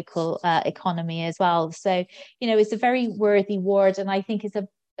and the local economy as well. So it's a very worthy award, and I think it's a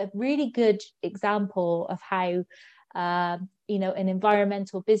really good example of how an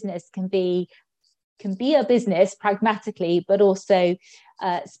environmental business can be a business pragmatically, but also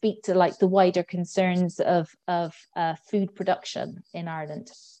speak to like the wider concerns of food production in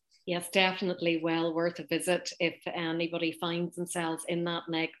Ireland. Yes, definitely well worth a visit if anybody finds themselves in that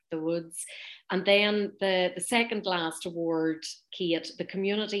neck of the woods. And then the second last award, Kate, the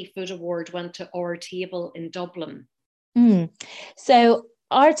Community Food Award, went to Our Table in Dublin. So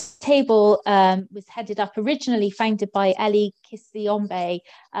Our Table was headed up, originally founded by Ellie Kisiombe,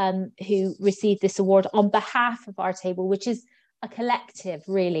 who received this award on behalf of Our Table, which is a collective,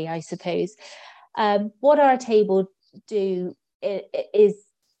 really, I suppose. What Our Table do is,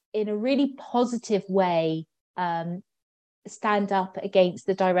 in a really positive way, stand up against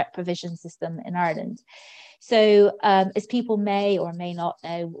the direct provision system in Ireland. So as people may or may not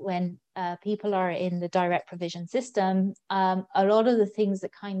know, when people are in the direct provision system, a lot of the things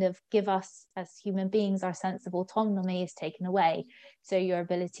that kind of give us as human beings our sense of autonomy is taken away. So your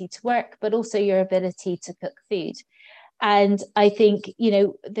ability to work, but also your ability to cook food. And I think,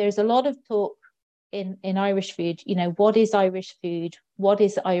 there's a lot of talk in Irish food, what is Irish food? What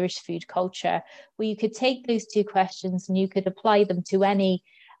is Irish food culture? Well, you could take those two questions and you could apply them to any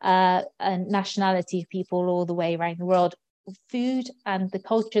nationality of people all the way around the world. Food and the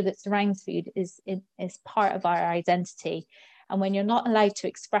culture that surrounds food is part of our identity. And when you're not allowed to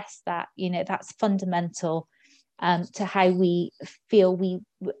express that, that's fundamental to how we feel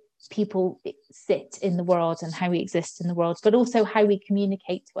people sit in the world and how we exist in the world, but also how we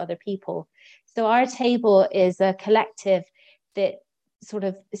communicate to other people. So Our Table is a collective that sort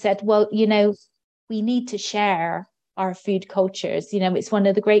of said, well, we need to share our food cultures. It's one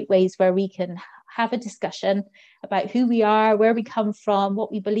of the great ways where we can have a discussion about who we are, where we come from,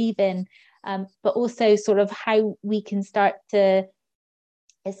 what we believe in, but also sort of how we can start to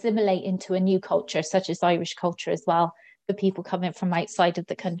assimilate into a new culture, such as Irish culture as well, for people coming from outside of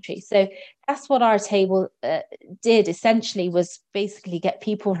the country. So that's what our table did essentially, was basically get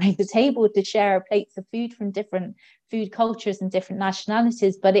people around the table to share plates of food from different food cultures and different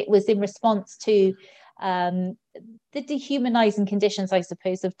nationalities. But it was in response to the dehumanizing conditions, I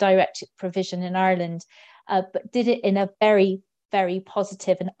suppose, of direct provision in Ireland, but did it in a very, very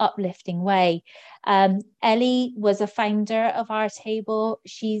positive and uplifting way. Ellie was a founder of our table.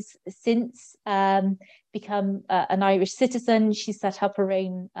 She's since become an Irish citizen. She set up her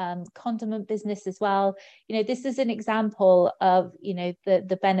own condiment business as well. This is an example of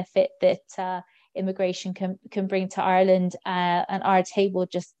the benefit that immigration can bring to Ireland, and our table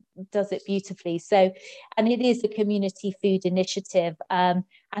just does it beautifully. So, and it is a community food initiative, and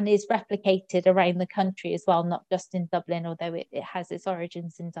is replicated around the country as well, not just in Dublin, although it has its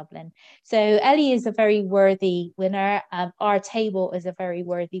origins in Dublin. So Ellie is a very worthy winner. Our table is a very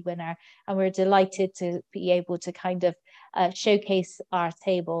worthy winner, and we're delighted to be able to kind of showcase our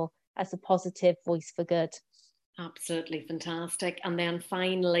table as a positive voice for good. Absolutely fantastic. And then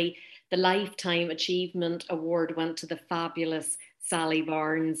finally, the Lifetime Achievement Award went to the fabulous Sally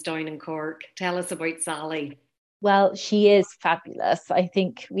Barnes down in Cork. Tell us about Sally. Well, she is fabulous. I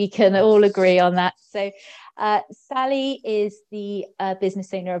think we can all agree on that. So Sally is the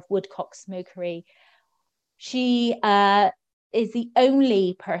business owner of Woodcock Smokery. She is the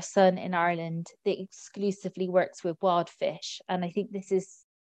only person in Ireland that exclusively works with wild fish. And I think this is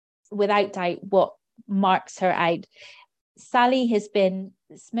without doubt what marks her out. Sally has been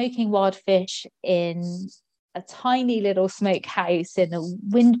smoking wild fish in a tiny little smokehouse in a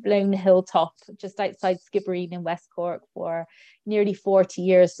wind-blown hilltop just outside Skibbereen in West Cork for nearly 40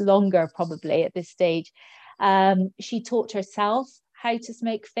 years, longer probably at this stage. She taught herself how to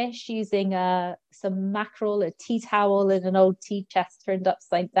smoke fish using some mackerel, a tea towel, and an old tea chest turned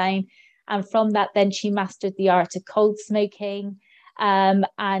upside down. And from that, then she mastered the art of cold smoking,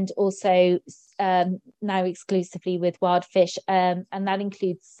 and also now exclusively with wild fish, and that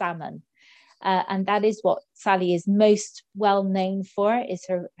includes salmon. And that is what Sally is most well known for, is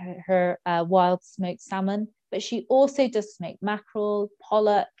her wild smoked salmon. But she also does smoke mackerel,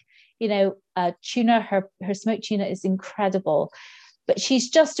 pollock, tuna. Her smoked tuna is incredible. But she's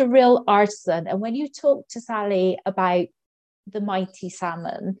just a real artisan. And when you talk to Sally about the mighty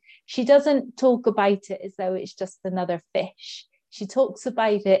salmon, she doesn't talk about it as though it's just another fish. She talks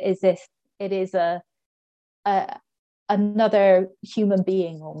about it as if it is another human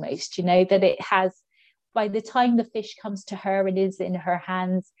being almost, that it has, by the time the fish comes to her and is in her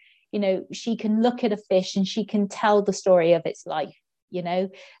hands, she can look at a fish and she can tell the story of its life.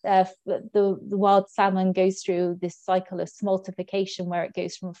 The wild salmon goes through this cycle of smoltification, where it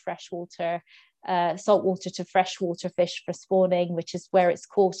goes from freshwater, saltwater to freshwater fish for spawning, which is where it's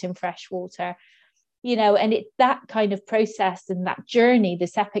caught in freshwater. And it's that kind of process and that journey,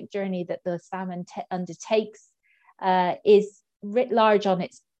 this epic journey that the salmon undertakes, is writ large on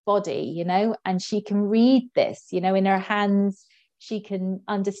its body, and she can read this, in her hands. She can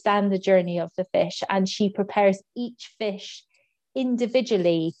understand the journey of the fish, and she prepares each fish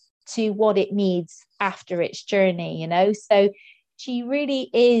individually to what it needs after its journey, So she really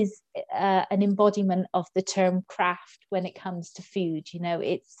is an embodiment of the term craft when it comes to food.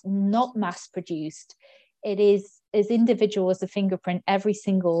 It's not mass produced. It is as individual as a fingerprint, every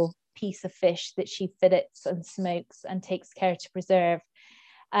single piece of fish that she fillets and smokes and takes care to preserve.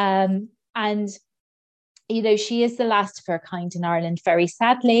 And she is the last of her kind in Ireland, very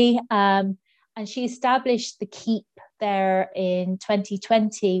sadly. And she established the Keep there in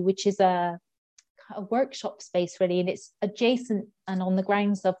 2020, which is a workshop space really, and it's adjacent and on the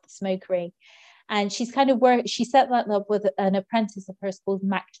grounds of the smokery. And she's she set that up with an apprentice of hers called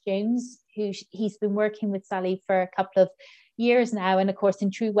Max Jones, he's been working with Sally for a couple of years now. And of course,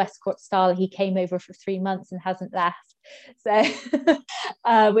 in true West Cork style, he came over for 3 months and hasn't left. So,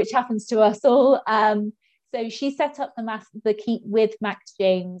 which happens to us all. So she set up the Keep with Max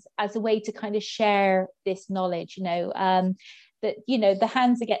Jones as a way to kind of share this knowledge, that, the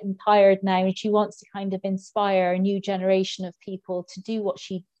hands are getting tired now, and she wants to kind of inspire a new generation of people to do what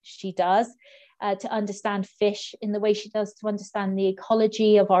she does, to understand fish in the way she does, to understand the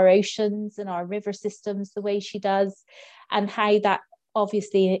ecology of our oceans and our river systems the way she does, and how that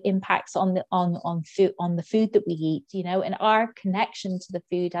obviously impacts on the food that we eat, and our connection to the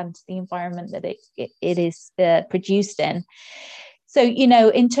food and to the environment that it is produced in. So,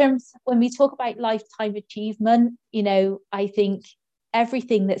 in terms, when we talk about lifetime achievement, I think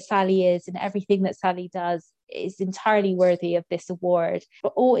everything that Sally is and everything that Sally does is entirely worthy of this award.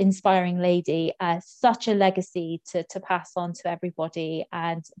 But awe-inspiring lady, such a legacy to pass on to everybody,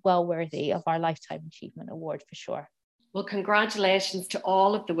 and well worthy of our Lifetime Achievement Award for sure. Well, congratulations to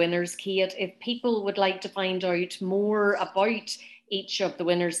all of the winners, Kate. If people would like to find out more about each of the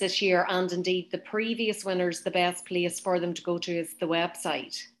winners this year, and indeed the previous winners, the best place for them to go to is the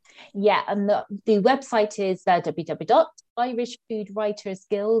website. Yeah, and the website is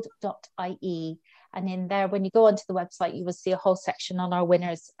www.irishfoodwritersguild.ie. And in there, when you go onto the website, you will see a whole section on our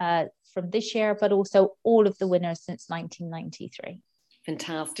winners from this year, but also all of the winners since 1993.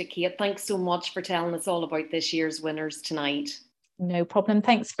 Fantastic, Kate. Thanks so much for telling us all about this year's winners tonight. No problem.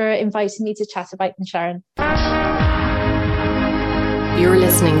 Thanks for inviting me to chat about them, Sharon. You're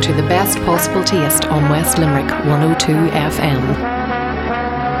listening to The Best Possible Taste on West Limerick 102 FM.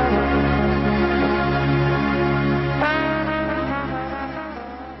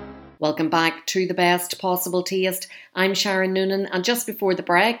 Welcome back to The Best Possible Taste. I'm Sharon Noonan, and just before the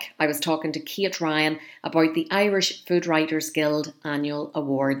break, I was talking to Kate Ryan about the Irish Food Writers Guild Annual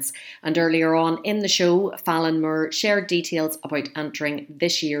Awards. And earlier on in the show, Fallon Moore shared details about entering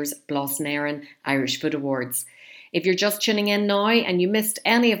this year's Blas-na-Éireann Irish Food Awards. If you're just tuning in now and you missed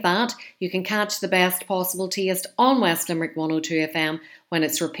any of that, you can catch The Best Possible Taste on West Limerick 102 FM when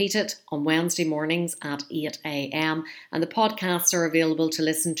it's repeated on Wednesday mornings at 8 a.m. And the podcasts are available to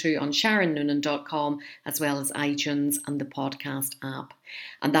listen to on SharonNoonan.com as well as iTunes and the podcast app.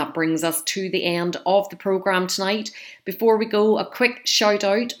 And that brings us to the end of the programme tonight. Before we go, a quick shout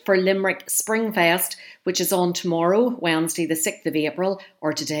out for Limerick Springfest, which is on tomorrow, Wednesday the 6th of April,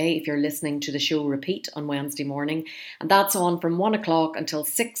 or today if you're listening to the show repeat on Wednesday morning. And that's on from 1 o'clock until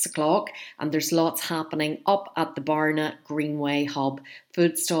 6 o'clock. And there's lots happening up at the Barna Greenway Hub.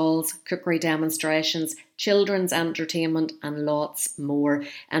 Food stalls, cookery demonstrations, children's entertainment and lots more.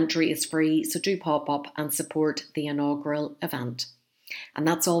 Entry is free, so do pop up and support the inaugural event. And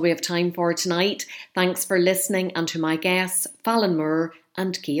that's all we have time for tonight. Thanks for listening, and to my guests, Fallon Moore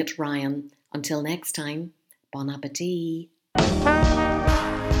and Kate Ryan. Until next time, bon appetit.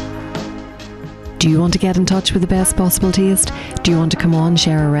 Do you want to get in touch with The Best Possible Taste? Do you want to come on,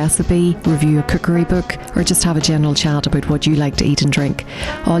 share a recipe, review a cookery book, or just have a general chat about what you like to eat and drink?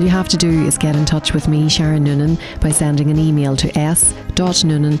 All you have to do is get in touch with me, Sharon Noonan, by sending an email to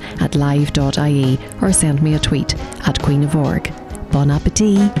s.noonan@live.ie or send me a tweet @Queen of Org. Bon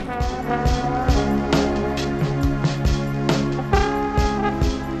appetit!